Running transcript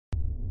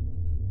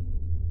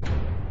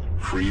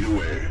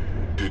free-to-air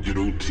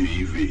digital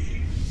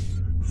TV.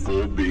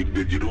 4 big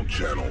digital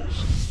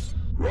channels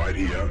right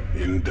here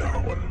in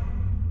Darwin.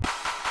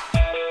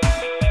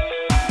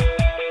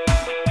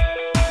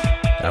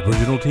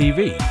 Aboriginal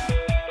TV,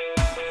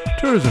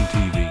 Tourism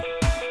TV,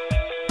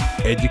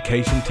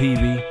 Education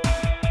TV,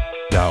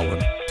 Darwin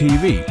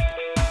TV.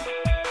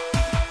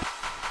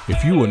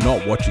 If you are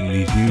not watching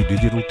these new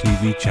digital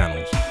TV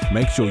channels,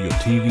 make sure your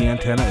TV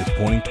antenna is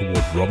pointing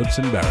towards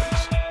Robertson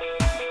Barracks.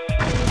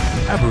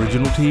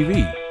 Aboriginal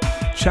TV,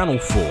 Channel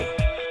 4,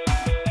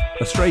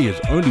 Australia's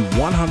only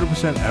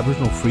 100%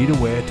 Aboriginal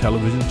free-to-air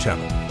television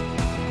channel.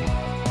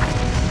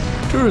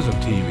 Tourism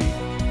TV,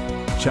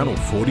 Channel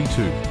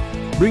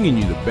 42, bringing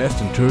you the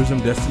best in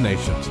tourism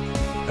destinations,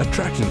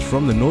 attractions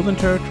from the Northern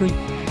Territory,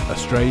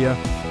 Australia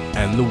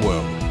and the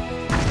world.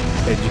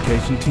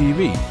 Education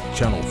TV,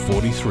 Channel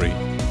 43,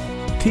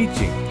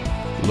 teaching,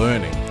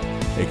 learning,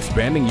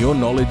 expanding your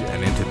knowledge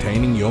and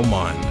entertaining your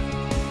mind.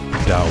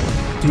 Darwin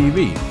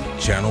TV,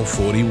 Channel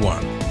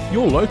 41,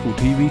 your local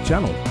TV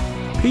channel.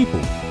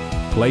 People,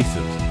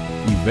 places,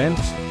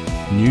 events,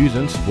 news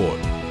and sport.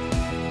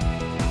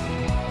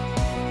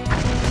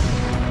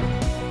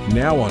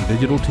 Now on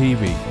digital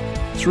TV,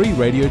 3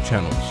 radio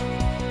channels.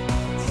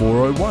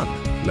 401,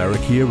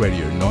 Larrakia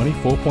Radio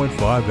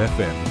 94.5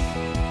 FM.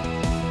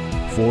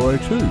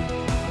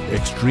 402,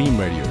 Extreme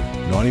Radio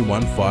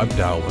 91.5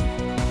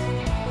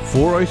 Darwin.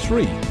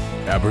 403,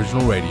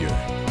 Aboriginal Radio.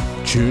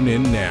 Tune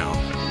in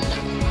now.